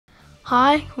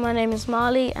Hi, my name is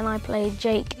Marley and I play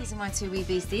Jake. These are my two wee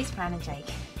beasties, Fran and Jake.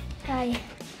 Hi.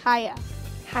 Hiya.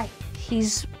 Hi.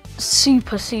 He's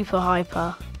super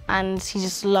hyper and he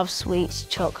just loves sweets,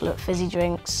 chocolate, fizzy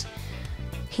drinks.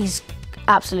 He's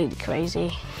absolutely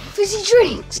crazy. Fizzy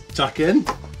drinks? Tuck in.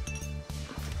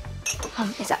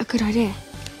 Is that a good idea?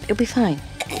 It'll be fine.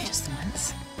 Just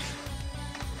once.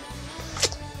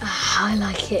 I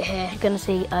like it here. You're going to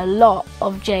see a lot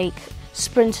of Jake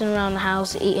sprinting around the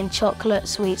house, eating chocolate,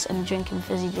 sweets and drinking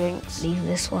fizzy drinks. Leave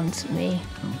this one to me.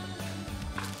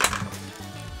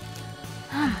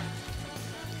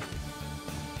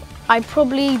 I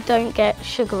probably don't get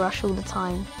sugar rush all the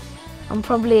time. I'm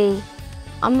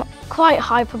quite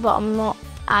hyper, but I'm not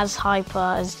as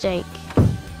hyper as Jake.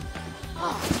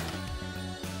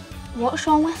 What's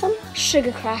wrong with him?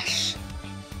 Sugar crash.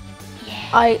 Yeah.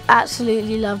 I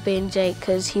absolutely love being Jake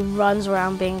because he runs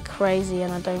around being crazy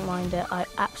and I don't mind it. I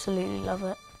absolutely love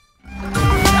it.